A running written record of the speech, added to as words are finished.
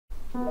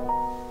I'm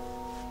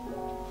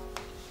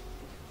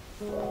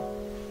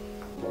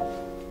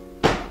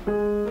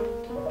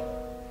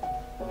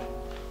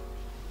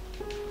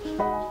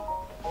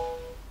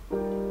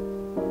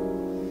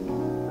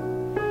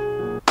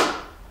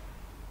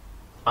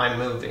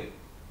moving.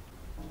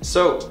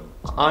 So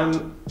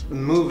I'm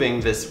moving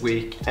this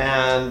week,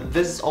 and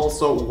this is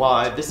also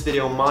why this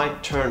video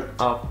might turn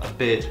up a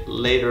bit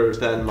later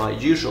than my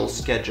usual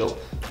schedule.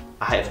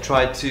 I have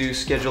tried to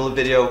schedule a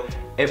video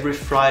every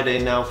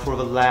Friday now for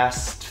the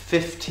last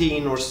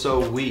 15 or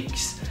so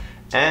weeks,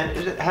 and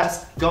it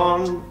has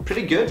gone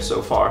pretty good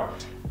so far,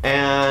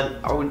 and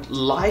I would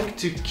like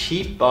to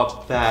keep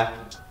up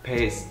that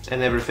pace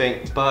and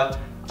everything, but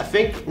I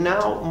think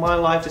now my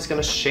life is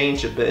gonna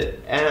change a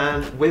bit,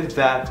 and with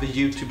that the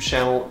YouTube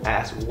channel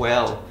as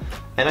well.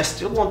 And I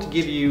still want to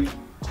give you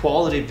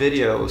quality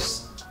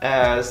videos,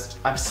 as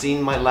I've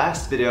seen my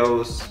last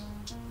videos.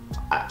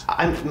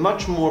 I'm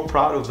much more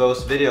proud of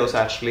those videos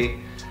actually,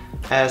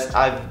 as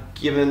I've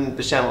given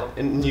the channel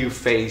a new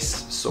face,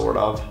 sort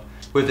of,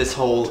 with this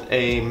whole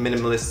a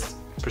minimalist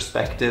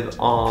perspective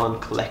on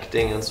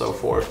collecting and so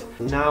forth.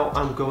 Now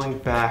I'm going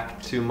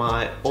back to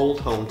my old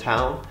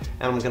hometown,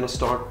 and I'm gonna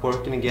start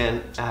working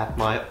again at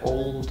my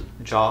old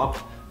job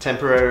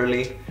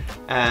temporarily,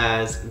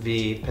 as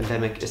the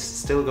pandemic is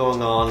still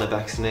going on, the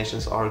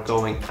vaccinations are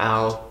going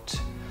out,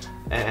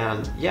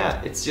 and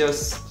yeah, it's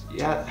just,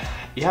 yeah,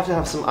 you have to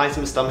have some ice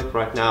in the stomach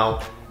right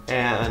now.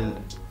 And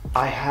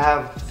I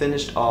have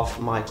finished off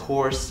my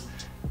course,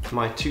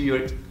 my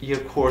two-year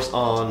course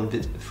on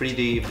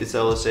 3D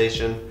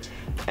visualization,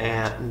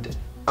 and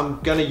I'm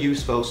gonna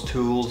use those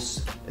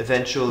tools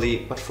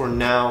eventually, but for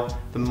now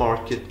the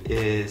market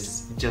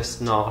is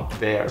just not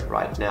there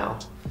right now.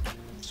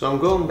 So I'm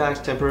going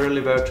back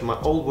temporarily there to my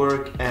old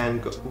work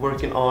and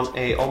working on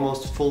a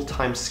almost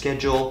full-time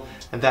schedule,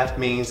 and that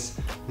means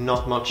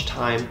not much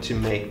time to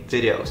make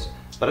videos.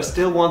 But I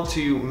still want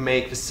to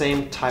make the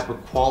same type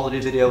of quality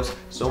videos,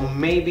 so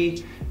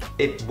maybe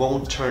it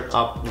won't turn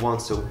up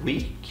once a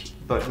week,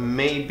 but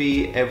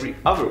maybe every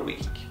other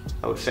week,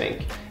 I would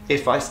think,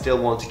 if I still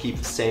want to keep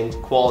the same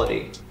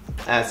quality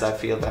as I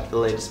feel that the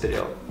latest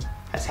video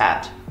has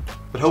had.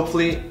 But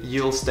hopefully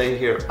you'll stay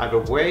here either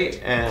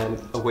way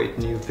and await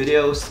new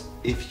videos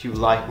if you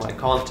like my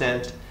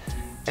content.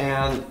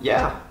 And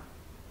yeah,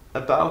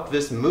 about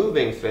this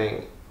moving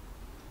thing,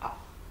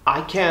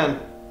 I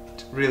can't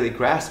really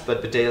grasp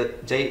that the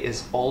day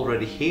is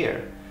already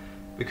here,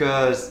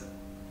 because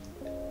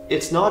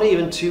it's not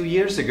even 2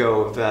 years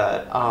ago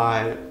that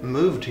I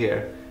moved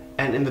here,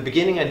 and in the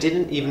beginning I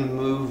didn't even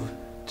move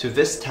to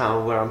this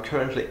town where I'm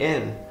currently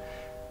in.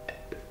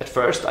 At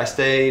first I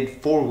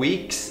stayed 4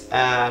 weeks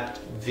at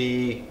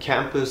the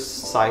campus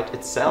site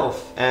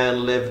itself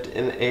and lived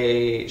in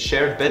a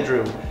shared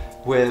bedroom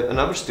with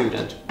another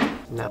student.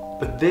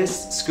 But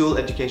this school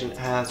education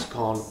has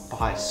gone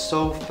by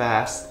so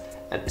fast,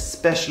 and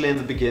especially in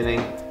the beginning,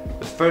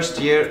 the first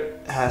year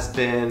has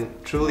been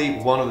truly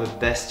one of the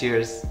best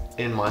years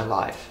in my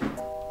life.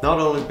 Not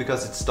only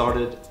because it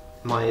started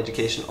my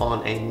education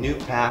on a new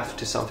path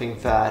to something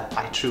that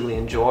I truly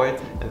enjoy,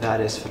 and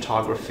that is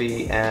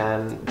photography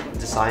and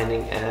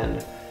designing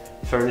and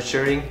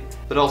furnituring,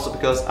 but also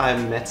because I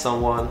met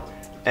someone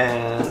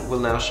and will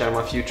now share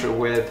my future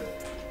with,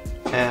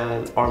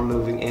 and are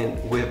moving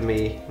in with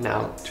me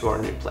now to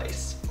our new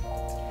place.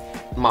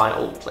 My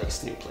old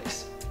place, new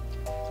place.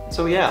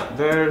 So yeah,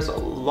 there's a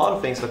lot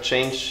of things that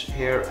change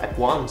here at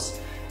once,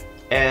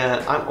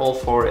 and I'm all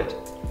for it.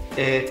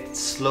 It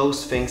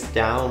slows things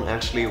down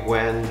actually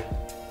when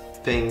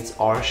things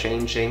are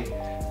changing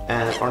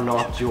and are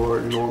not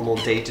your normal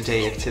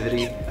day-to-day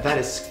activity. That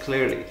is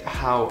clearly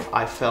how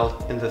I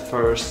felt in the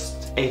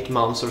first 8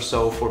 months or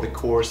so for the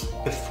course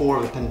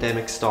before the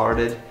pandemic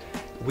started.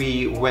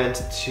 We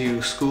went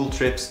to school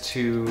trips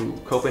to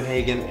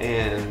Copenhagen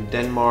and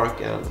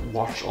Denmark and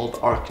watched all the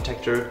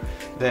architecture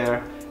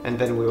there. And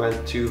then we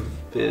went to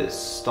the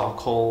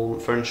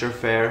Stockholm Furniture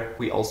Fair.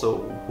 We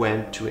also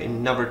went to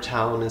another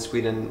town in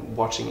Sweden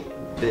watching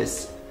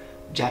this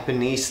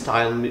Japanese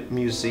style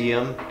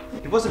museum.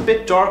 It was a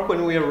bit dark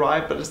when we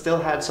arrived, but it still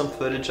had some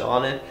footage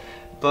on it.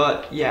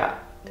 But yeah,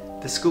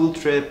 the school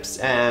trips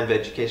and the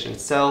education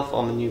itself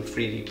on the new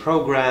 3D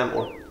program,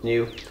 or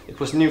new, it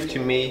was new to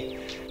me.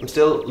 I'm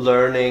still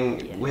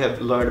learning. We have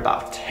learned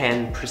about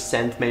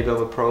 10% maybe of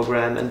a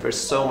program, and there's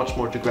so much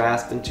more to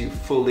grasp and to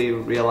fully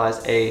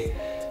realize a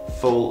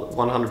full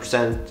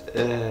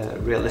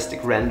 100%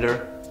 realistic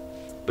render.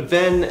 But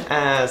then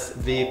as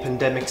the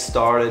pandemic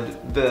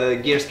started,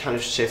 the gears kind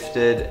of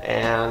shifted,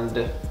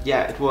 and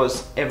yeah, it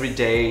was every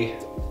day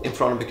in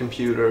front of the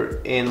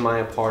computer in my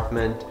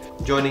apartment,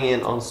 joining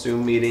in on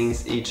Zoom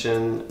meetings each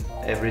and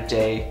every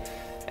day.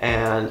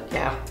 And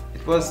yeah,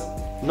 it was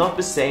not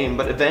the same,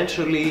 but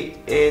eventually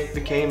it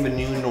became the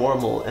new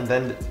normal, and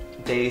then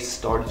the days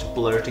started to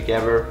blur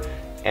together,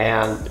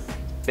 and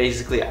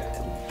basically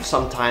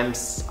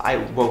sometimes I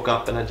woke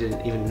up and I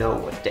didn't even know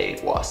what day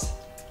it was.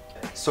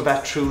 So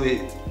that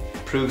truly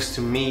proves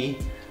to me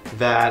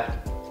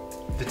that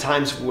the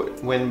times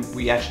when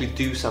we actually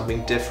do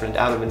something different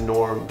out of a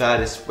norm, that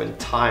is when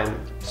time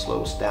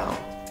slows down.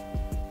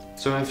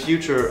 So in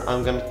future,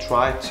 I'm gonna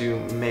try to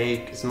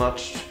make as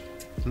much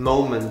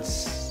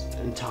moments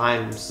and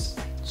times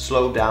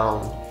slow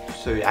down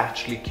so you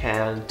actually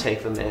can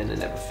take them in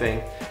and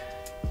everything.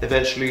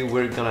 Eventually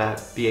we're gonna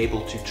be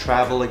able to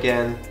travel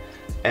again,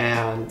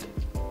 and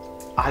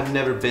I've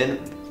never been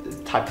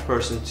the type of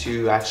person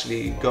to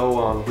actually go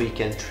on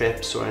weekend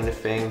trips or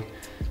anything,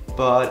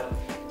 but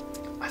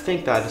I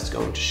think that is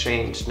going to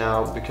change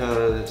now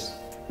because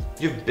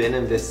you've been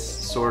in this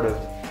sort of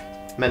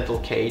mental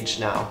cage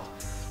now.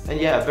 And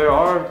yeah, there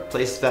are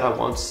places that I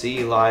want to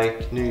see,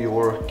 like New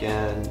York,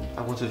 and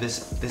I want to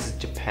visit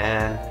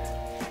Japan,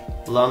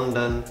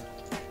 London.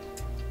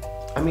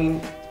 I mean,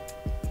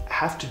 I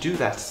have to do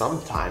that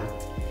sometime.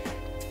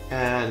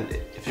 And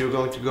if you're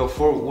going to go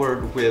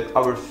forward with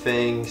other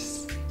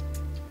things,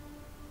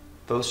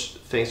 those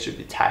things should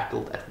be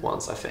tackled at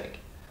once, I think.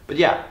 But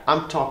yeah,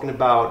 I'm talking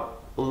about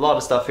a lot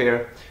of stuff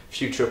here,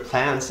 future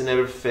plans and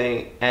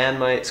everything, and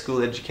my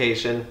school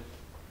education,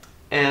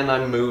 and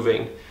I'm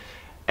moving.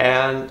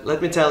 And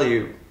let me tell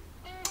you,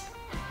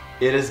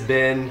 it has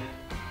been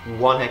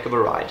one heck of a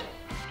ride.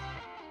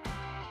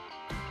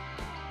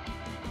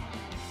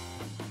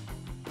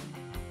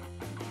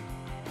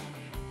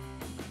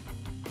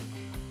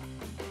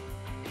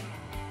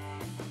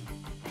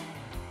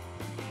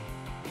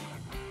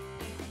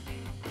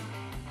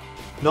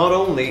 Not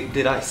only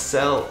did I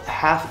sell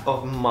half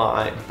of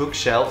my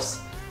bookshelves,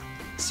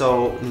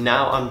 so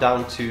now I'm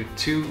down to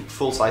 2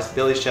 full-size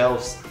billy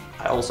shelves.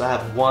 I also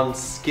have 1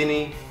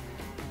 skinny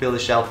billy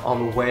shelf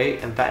on the way,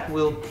 and that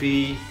will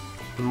be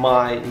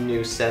my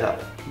new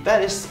setup.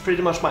 That is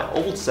pretty much my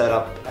old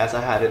setup as I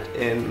had it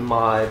in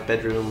my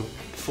bedroom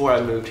before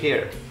I moved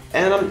here.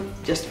 And I'm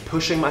just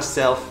pushing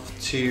myself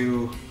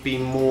to be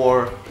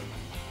more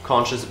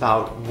conscious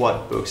about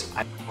what books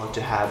I want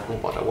to have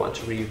and what I want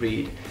to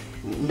reread.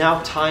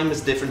 Now time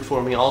is different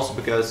for me also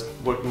because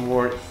working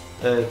more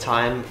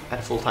time at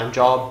a full-time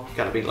job,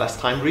 gotta be less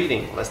time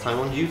reading, less time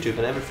on YouTube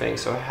and everything,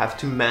 so I have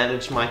to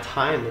manage my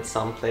time at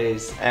some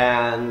place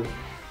and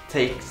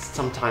take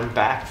some time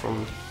back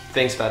from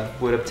things that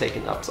would have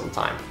taken up some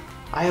time.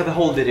 I have a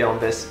whole video on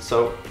this,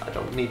 so I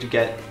don't need to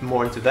get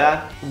more into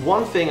that.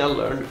 One thing I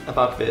learned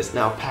about this,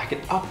 now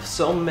packing up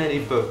so many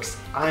books,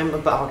 I'm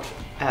about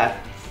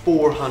at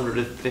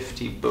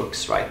 450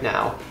 books right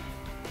now,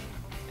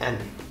 and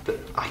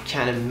I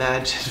can't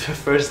imagine the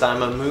first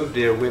time I moved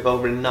here with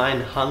over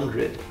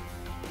 900,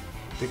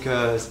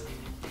 because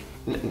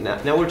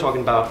now we're talking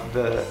about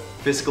the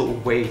physical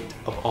weight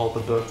of all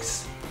the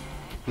books.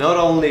 Not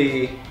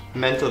only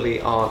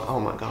mentally on, oh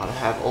my god, I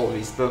have all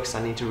these books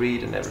I need to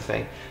read and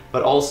everything,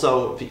 but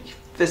also the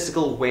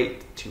physical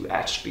weight to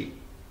actually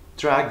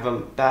drag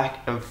them back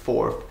and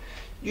forth.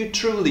 You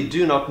truly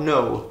do not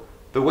know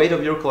the weight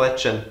of your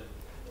collection,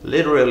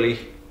 literally,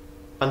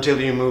 until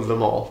you move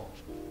them all.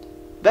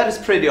 That is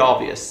pretty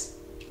obvious,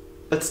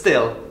 but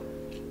still,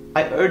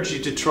 I urge you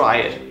to try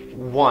it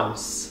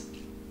once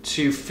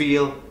to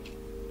feel,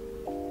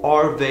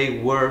 are they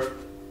worth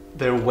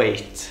their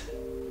weight?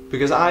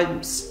 Because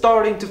I'm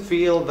starting to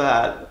feel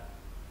that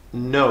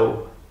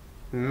no,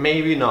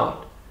 maybe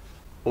not,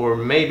 or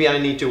maybe I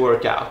need to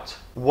work out,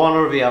 one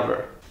or the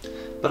other.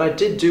 But I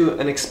did do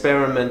an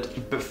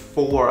experiment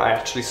before I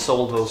actually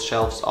sold those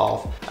shelves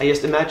off. I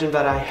just imagined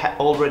that I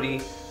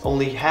already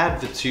only had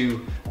the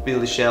 2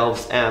 billy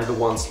shelves and the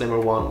 1 slimmer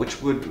one,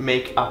 which would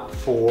make up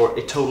for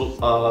a total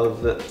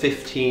of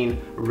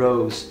 15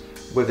 rows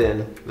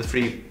within the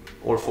 3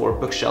 or 4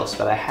 bookshelves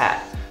that I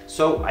had.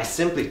 So I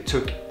simply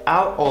took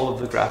out all of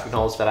the graphic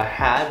novels that I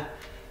had,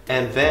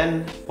 and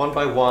then one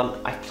by one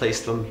I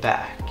placed them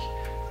back,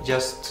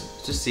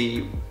 just to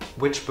see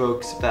which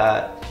books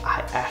that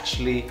I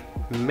actually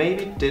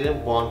maybe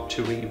didn't want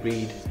to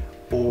reread,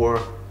 or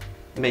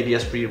maybe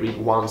just reread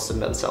once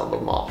and then sell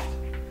them off.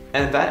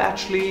 And that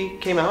actually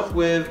came out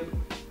with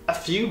a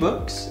few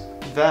books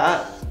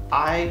that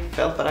I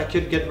felt that I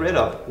could get rid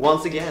of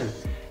once again.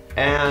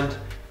 And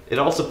it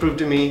also proved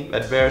to me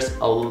that there's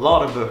a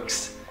lot of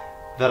books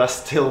that I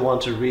still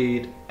want to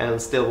read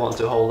and still want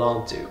to hold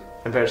on to.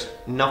 And there's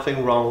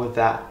nothing wrong with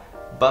that.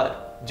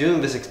 But doing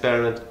this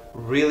experiment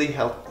really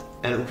helped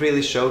and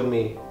really showed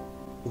me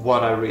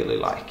what I really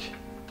like.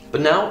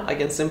 But now I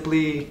can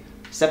simply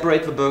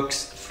separate the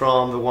books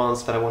from the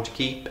ones that I want to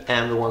keep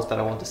and the ones that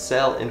I want to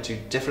sell into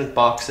different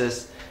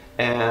boxes,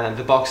 and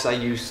the box I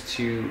use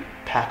to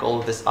pack all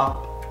of this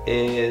up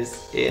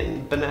is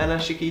in Banana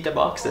Chiquita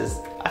boxes.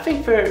 I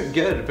think they're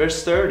good, they're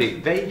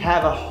sturdy. They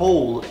have a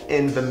hole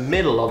in the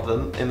middle of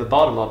them, in the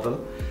bottom of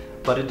them,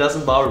 but it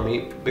doesn't bother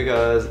me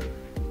because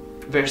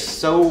they're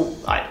so,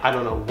 I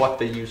don't know what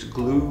they use,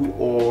 glue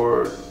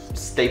or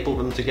staple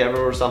them together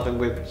or something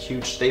with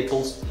huge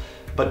staples,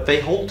 but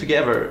they hold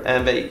together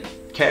and they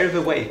carry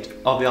the weight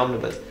of the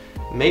omnibus.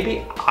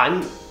 Maybe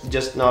I'm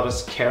just not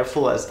as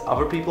careful as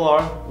other people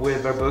are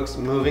with their books,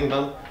 moving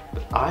them,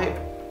 but I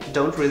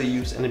don't really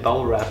use any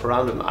bubble wrap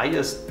around them. I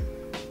just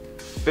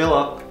fill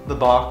up the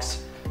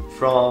box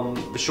from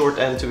the short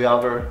end to the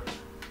other.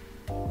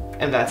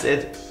 And that's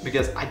it,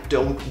 because I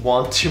don't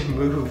want to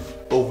move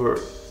over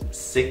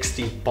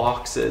 60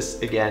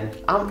 boxes again.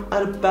 I'm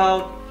at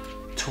about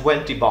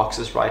 20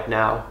 boxes right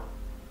now.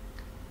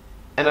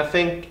 And I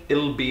think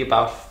it'll be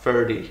about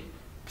 30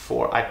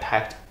 before I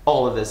packed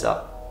all of this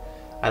up.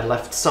 I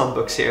left some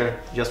books here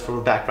just for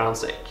background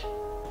sake.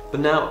 But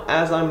now,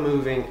 as I'm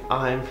moving,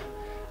 I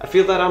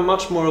feel that I'm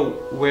much more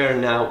aware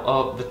now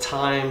of the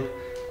time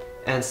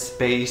and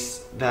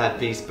space that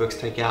these books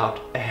take out,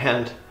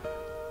 and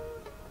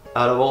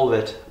out of all of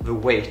it, the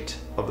weight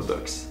of the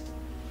books.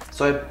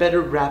 So I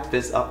better wrap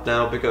this up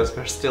now, because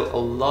there's still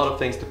a lot of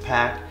things to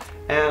pack.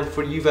 And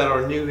for you that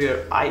are new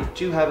here, I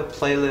do have a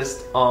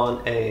playlist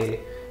on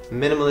a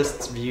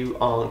minimalist's view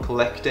on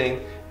collecting,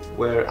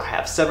 where I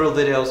have several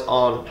videos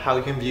on how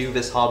you can view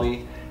this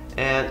hobby.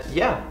 And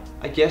yeah,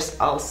 I guess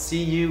I'll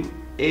see you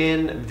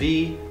in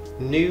the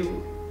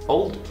new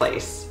old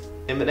place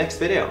in the next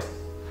video.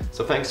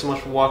 So thanks so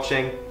much for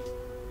watching.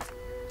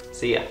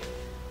 See ya.